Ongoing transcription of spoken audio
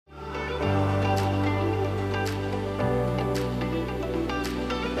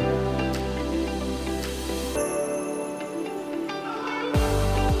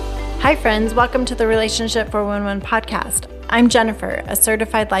Hi friends, welcome to the Relationship 411 podcast. I'm Jennifer, a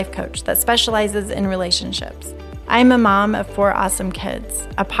certified life coach that specializes in relationships. I'm a mom of 4 awesome kids,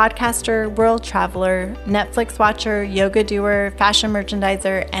 a podcaster, world traveler, Netflix watcher, yoga doer, fashion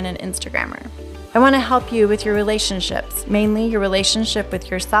merchandiser, and an Instagrammer. I want to help you with your relationships, mainly your relationship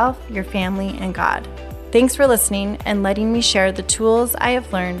with yourself, your family, and God. Thanks for listening and letting me share the tools I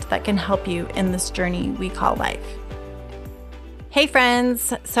have learned that can help you in this journey we call life. Hey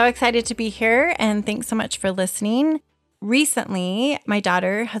friends, so excited to be here and thanks so much for listening. Recently, my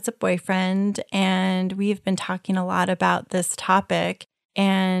daughter has a boyfriend and we've been talking a lot about this topic,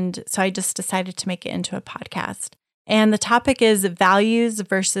 and so I just decided to make it into a podcast. And the topic is values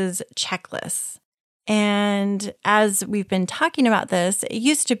versus checklists. And as we've been talking about this, it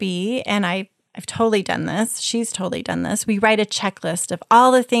used to be, and I've totally done this, she's totally done this, we write a checklist of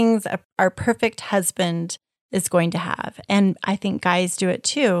all the things our perfect husband is going to have. And I think guys do it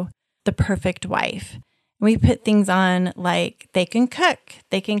too, the perfect wife. We put things on like they can cook,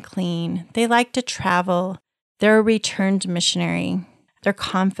 they can clean, they like to travel, they're a returned missionary, they're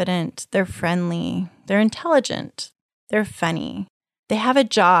confident, they're friendly, they're intelligent, they're funny, they have a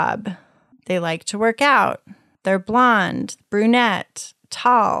job, they like to work out, they're blonde, brunette,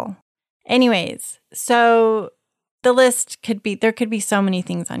 tall. Anyways, so the list there could be so many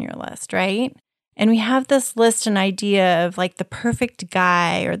things on your list, right? And we have this list and idea of like the perfect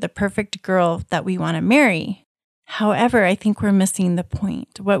guy or the perfect girl that we want to marry. However, I think we're missing the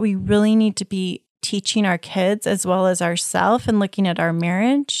point. What we really need to be teaching our kids as well as ourselves and looking at our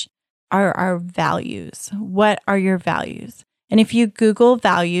marriage are our values. What are your values? And if you Google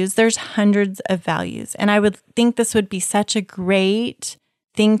values, there's hundreds of values. And I would think this would be such a great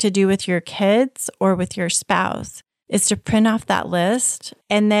thing to do with your kids or with your spouse, is to print off that list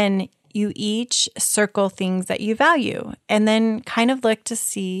and then you each circle things that you value and then kind of look to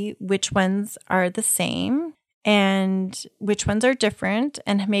see which ones are the same and which ones are different,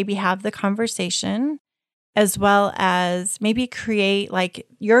 and maybe have the conversation, as well as maybe create like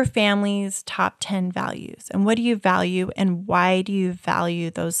your family's top 10 values. And what do you value and why do you value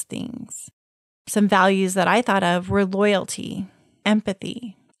those things? Some values that I thought of were loyalty,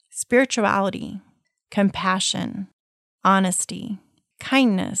 empathy, spirituality, compassion, honesty,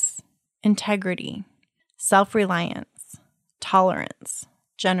 kindness, integrity, self-reliance, tolerance,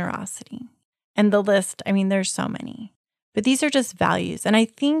 generosity. And the list, I mean, there's so many. But these are just values. And I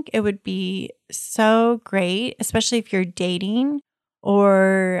think it would be so great, especially if you're dating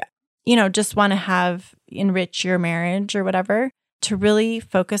or, just want to enrich your marriage or whatever, to really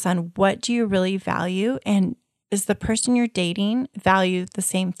focus on what do you really value, and is the person you're dating value the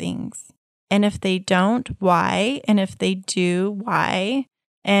same things? And if they don't, why? And if they do, why?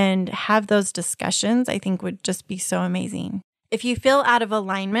 And have those discussions, I think would just be so amazing. If you feel out of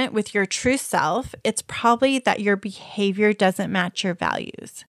alignment with your true self, it's probably that your behavior doesn't match your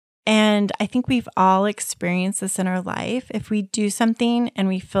values. And I think we've all experienced this in our life. If we do something and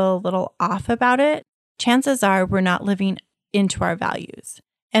we feel a little off about it, chances are we're not living into our values.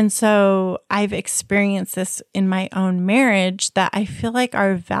 And so I've experienced this in my own marriage, that I feel like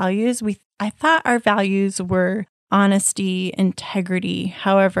our values, I thought our values were honesty, integrity.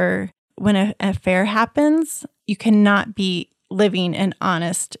 However, when an affair happens, you cannot be living an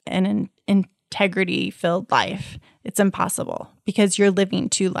honest and an integrity-filled life. It's impossible because you're living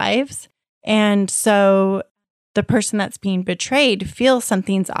 2 lives. And so the person that's being betrayed feels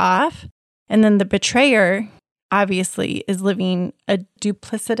something's off. And then the betrayer obviously is living a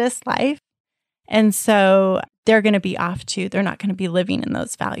duplicitous life. And so they're going to be off too. They're not going to be living in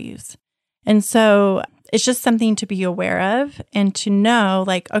those values. And so it's just something to be aware of and to know,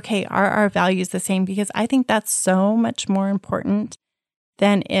 like, okay, are our values the same? Because I think that's so much more important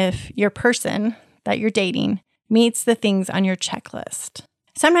than if your person that you're dating meets the things on your checklist.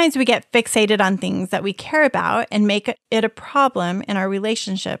 Sometimes we get fixated on things that we care about and make it a problem in our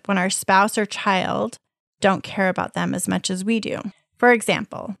relationship when our spouse or child don't care about them as much as we do. For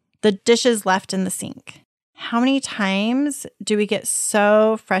example, the dishes left in the sink. How many times do we get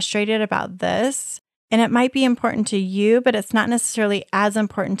so frustrated about this? And it might be important to you, but it's not necessarily as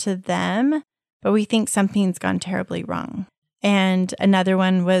important to them, but we think something's gone terribly wrong. And another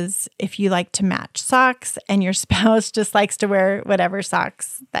one was if you like to match socks and your spouse just likes to wear whatever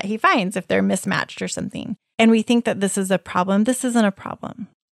socks that he finds if they're mismatched or something. And we think that this is a problem. This isn't a problem.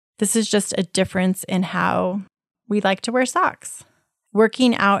 This is just a difference in how we like to wear socks.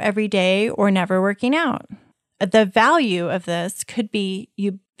 Working out every day or never working out. The value of this could be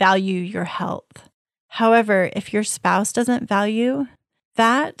you value your health. However, if your spouse doesn't value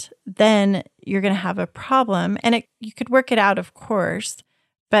that, then you're going to have a problem. And you could work it out, of course,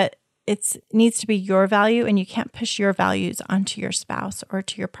 but it needs to be your value, and you can't push your values onto your spouse or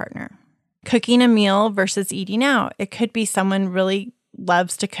to your partner. Cooking a meal versus eating out. It could be someone really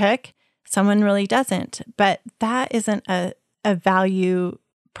loves to cook, someone really doesn't, but that isn't a value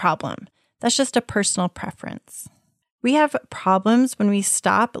problem. That's just a personal preference. We have problems when we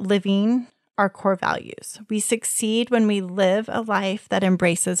stop living our core values. We succeed when we live a life that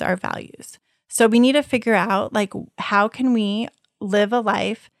embraces our values. So we need to figure out, how can we live a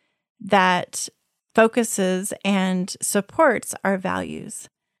life that focuses and supports our values?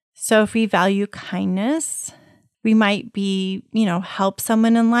 So if we value kindness, we might be, help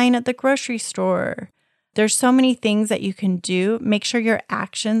someone in line at the grocery store. There's so many things that you can do. Make sure your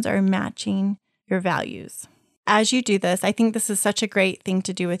actions are matching your values. As you do this, I think this is such a great thing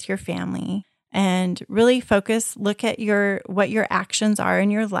to do with your family, and really focus, look at what your actions are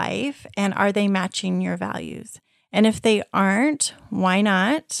in your life, and are they matching your values? And if they aren't, why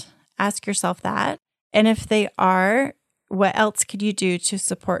not? Ask yourself that. And if they are, what else could you do to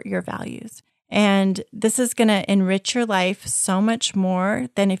support your values? And this is going to enrich your life so much more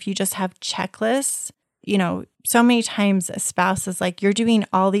than if you just have checklists. So many times a spouse is like, you're doing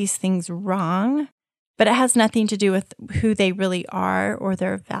all these things wrong, but it has nothing to do with who they really are or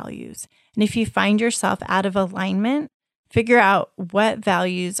their values. And if you find yourself out of alignment, figure out what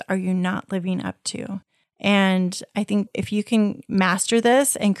values are you not living up to. And I think if you can master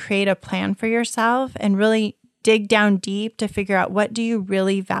this and create a plan for yourself and really dig down deep to figure out what do you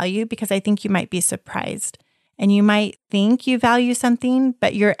really value, because I think you might be surprised. And you might think you value something,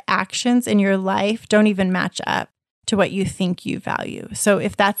 but your actions in your life don't even match up to what you think you value. So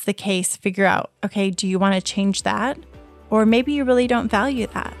if that's the case, figure out, okay, do you want to change that? Or maybe you really don't value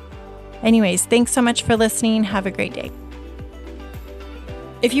that. Anyways, thanks so much for listening. Have a great day.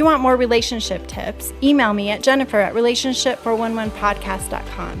 If you want more relationship tips, email me at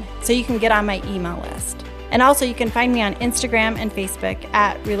jennifer@relationship411podcast.com so you can get on my email list. And also you can find me on Instagram and Facebook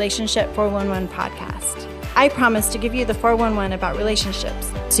at relationship411podcast. I promise to give you the 411 about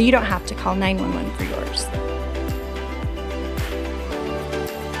relationships so you don't have to call 911 for yours.